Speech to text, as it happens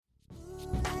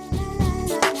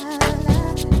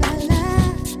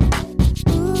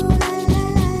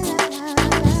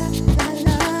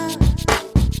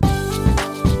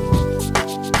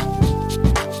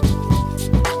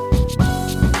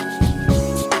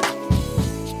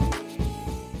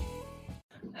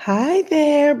Hi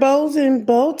there, bows and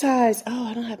bow ties. Oh,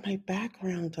 I don't have my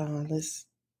background on. Let's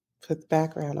put the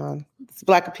background on. It's a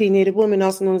Black opinionated woman,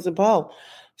 also known as a bow.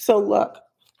 So look,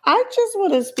 I just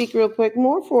want to speak real quick,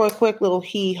 more for a quick little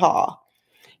hee-haw.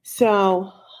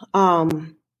 So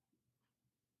I'm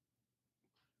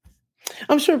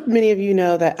sure many of you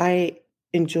know that I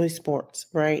enjoy sports,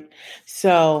 right?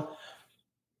 So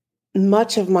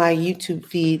much of my YouTube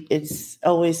feed is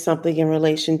always something in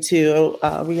relation to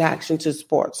reaction to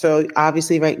sports. So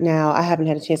obviously right now I haven't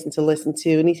had a chance to listen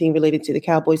to anything related to the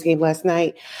Cowboys game last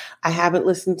night. I haven't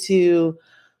listened to,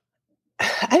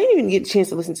 I didn't even get a chance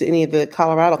to listen to any of the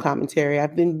Colorado commentary.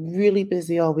 I've been really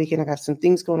busy all weekend. I got some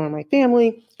things going on in my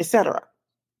family, etc.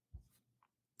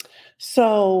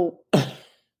 So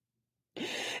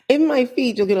in my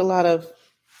feed, you'll get a lot of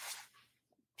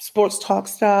sports talk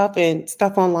stuff and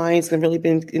stuff online. It's really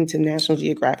been into National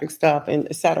Geographic stuff and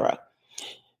etc.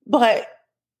 But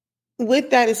with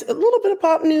that, it's a little bit of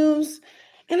pop news.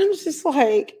 And I'm just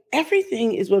like,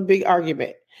 everything is one big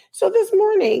argument. So this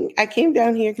morning, I came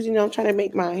down here because, I'm trying to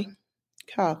make my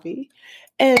coffee.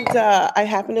 And I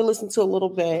happened to listen to a little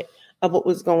bit of what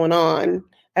was going on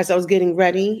as I was getting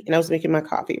ready and I was making my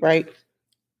coffee, right?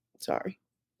 Sorry.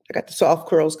 I got the soft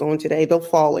curls going today. They'll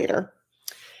fall later.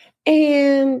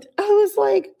 And I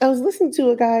was listening to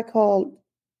a guy called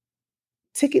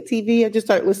Ticket TV. I just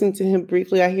started listening to him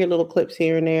briefly. I hear little clips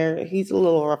here and there. He's a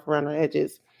little rough around the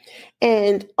edges.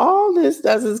 And all this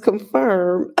does is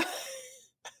confirm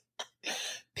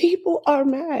people are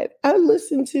mad. I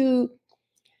listened to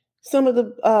some of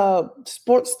the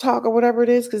sports talk or whatever it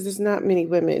is, because there's not many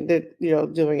women that,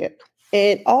 doing it.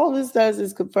 And all this does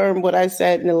is confirm what I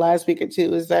said in the last week or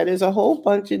two, is that there's a whole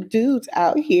bunch of dudes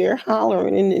out here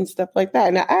hollering and stuff like that.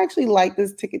 And I actually like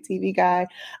this Ticket TV guy.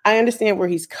 I understand where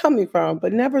he's coming from,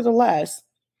 but nevertheless,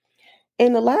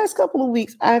 in the last couple of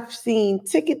weeks, I've seen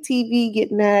Ticket TV get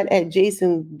mad at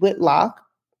Jason Whitlock.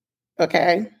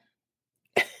 Okay.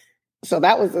 So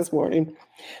that was this morning.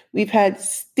 We've had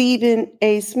Stephen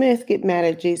A. Smith get mad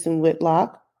at Jason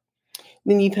Whitlock.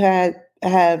 Then you've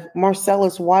have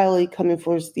Marcellus Wiley coming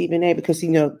for Stephen A. because,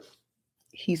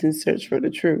 he's in search for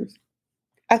the truth.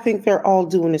 I think they're all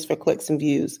doing this for clicks and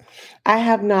views. I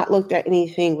have not looked at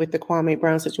anything with the Kwame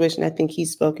Brown situation. I think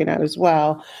he's spoken out as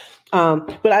well.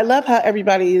 But I love how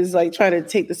everybody is like trying to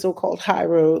take the so-called high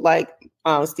road. Like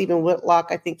Stephen Whitlock,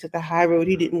 I think, took the high road.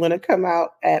 He didn't want to come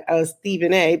out at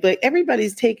Stephen A. But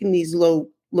everybody's taking these little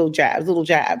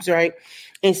jabs, right?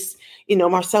 And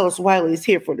Marcellus Wiley is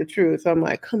here for the truth. I'm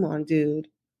like, come on, dude.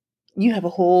 You have a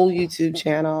whole YouTube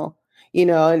channel,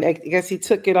 and I guess he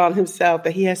took it on himself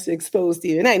that he has to expose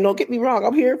Stephen A. Don't get me wrong.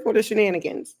 I'm here for the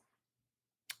shenanigans.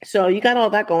 So you got all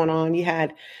that going on. You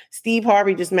had Steve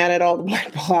Harvey just mad at all the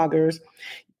Black bloggers.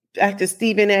 Back to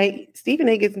Stephen A. Stephen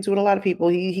A. gets into it with a lot of people.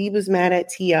 He was mad at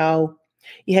T.O.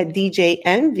 You had DJ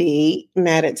Envy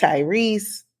mad at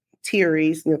Tyrese,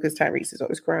 because Tyrese is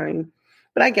always crying.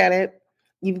 But I get it.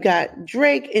 You've got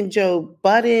Drake and Joe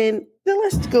Budden. The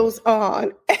list goes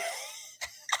on.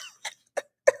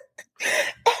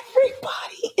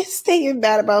 Everybody is staying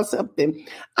mad about something.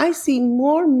 I see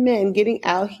more men getting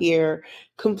out here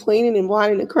complaining and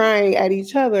whining and crying at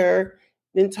each other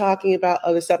than talking about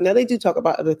other stuff. Now, they do talk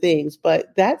about other things,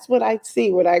 but that's what I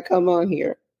see when I come on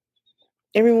here.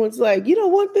 Everyone's like, you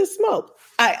don't want this smoke.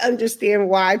 I understand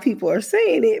why people are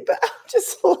saying it, but I'm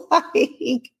just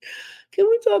like, can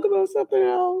we talk about something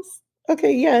else?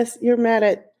 Okay, yes, you're mad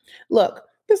at, look,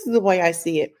 this is the way I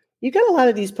see it. You got a lot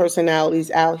of these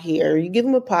personalities out here. You give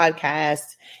them a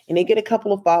podcast and they get a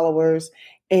couple of followers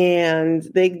and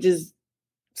they just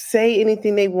say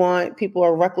anything they want. People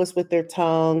are reckless with their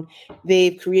tongue.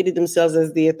 They've created themselves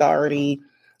as the authority.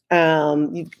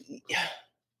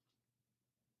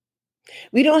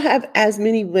 We don't have as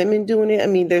many women doing it. I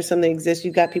mean, there's some that exist.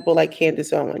 You've got people like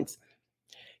Candace Owens.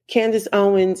 Candace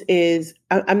Owens is,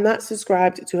 I'm not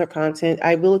subscribed to her content.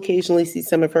 I will occasionally see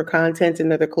some of her content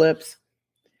in other clips.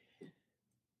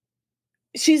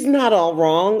 She's not all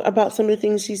wrong about some of the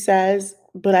things she says,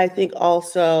 but I think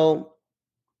also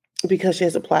because she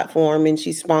has a platform and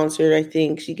she's sponsored, I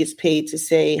think she gets paid to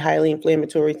say highly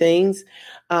inflammatory things.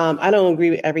 I don't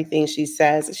agree with everything she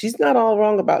says. She's not all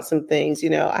wrong about some things.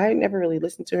 I never really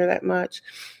listened to her that much,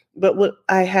 but what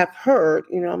I have heard,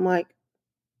 I'm like,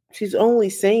 she's only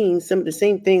saying some of the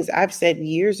same things I've said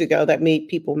years ago that made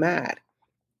people mad.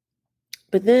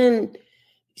 But then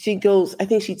I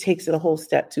think she takes it a whole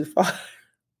step too far.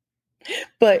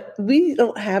 But we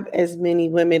don't have as many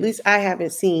women, at least I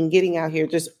haven't seen, getting out here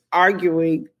just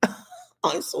arguing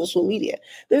on social media.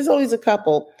 There's always a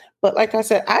couple. But like I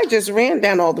said, I just ran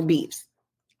down all the beefs.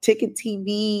 Ticket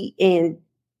TV and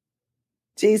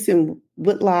Jason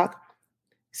Whitlock.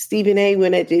 Stephen A.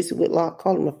 went at Jason Whitlock,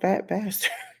 called him a fat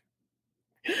bastard.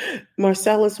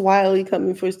 Marcellus Wiley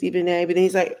coming for Stephen A. But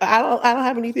he's like, I don't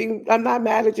have anything. I'm not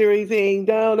mad at you or anything.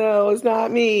 No, it's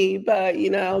not me. But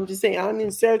I'm just saying I'm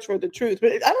in search for the truth.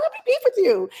 But I don't have to beef with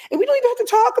you. And we don't even have to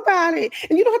talk about it.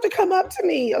 And you don't have to come up to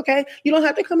me. Okay. You don't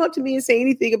have to come up to me and say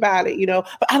anything about it,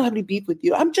 but I don't have any beef with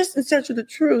you. I'm just in search of the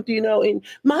truth, and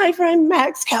my friend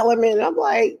Max Kellerman. I'm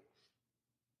like,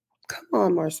 come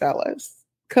on, Marcellus.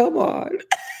 Come on.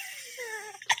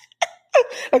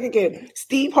 Okay, good.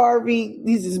 Steve Harvey,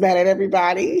 he's just mad at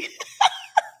everybody.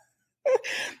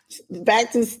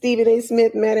 Back to Stephen A.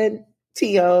 Smith, mad at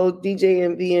T.O., DJ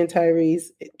MV, and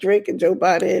Tyrese, Drake and Joe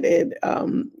Biden,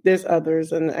 and there's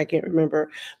others, and I can't remember.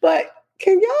 But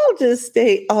can y'all just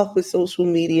stay off of social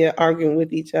media arguing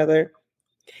with each other?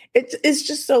 It's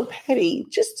just so petty.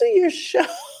 Just do your show.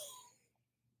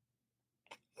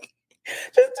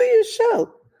 Just do your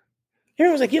show.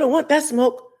 Everyone's like, you don't want that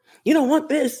smoke. You don't want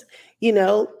this. You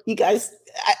guys,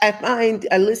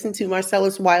 I listen to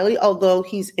Marcellus Wiley, although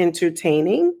he's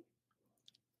entertaining.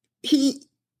 He's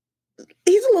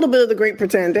a little bit of the great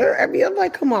pretender. I mean, I'm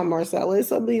like, come on,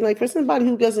 Marcellus. I mean, like, for somebody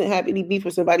who doesn't have any beef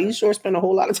with somebody, you sure spend a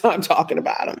whole lot of time talking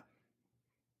about him.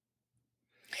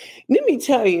 Let me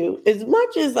tell you, as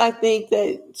much as I think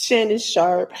that Shannon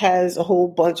Sharp has a whole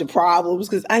bunch of problems,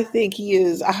 because I think he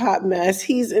is a hot mess,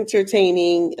 he's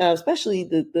entertaining, especially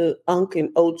the Unc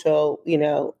and Ocho,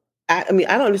 I mean,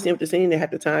 I don't understand what they're saying there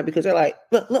at the time, because they're like,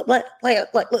 look, play it,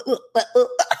 look. It's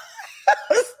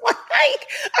like,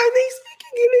 are they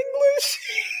speaking in English?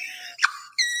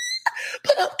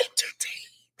 But I'm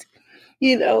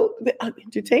entertained. I'm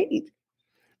entertained.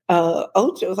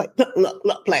 Ocho was like,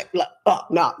 look, play, look. Oh,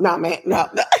 no, man, no.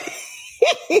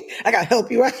 I gotta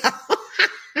help you out.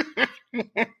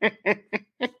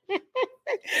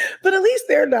 But at least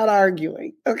they're not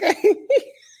arguing, okay?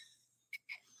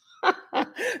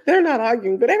 They're not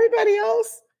arguing, but everybody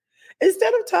else,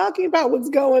 instead of talking about what's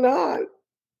going on,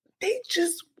 they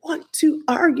just want to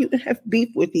argue and have beef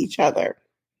with each other.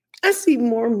 I see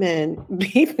more men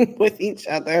beefing with each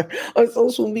other on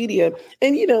social media.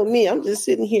 And me, I'm just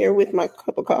sitting here with my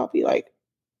cup of coffee like,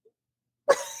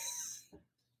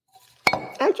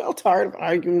 aren't y'all tired of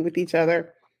arguing with each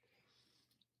other?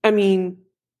 I mean,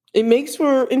 it makes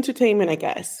for entertainment, I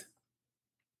guess.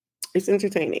 It's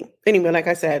entertaining. Anyway, like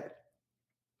I said,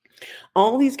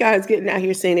 all these guys getting out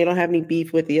here saying they don't have any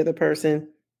beef with the other person,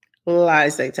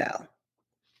 lies they tell.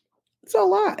 It's all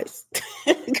lies.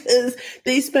 Because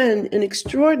they spend an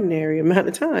extraordinary amount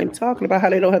of time talking about how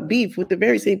they don't have beef with the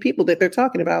very same people that they're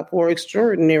talking about for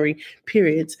extraordinary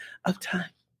periods of time.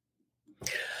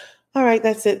 All right,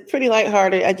 that's it. Pretty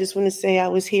lighthearted. I just want to say I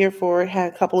was here for it,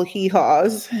 had a couple of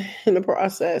hee-haws in the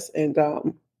process, and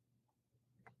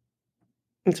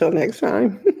until next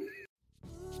time.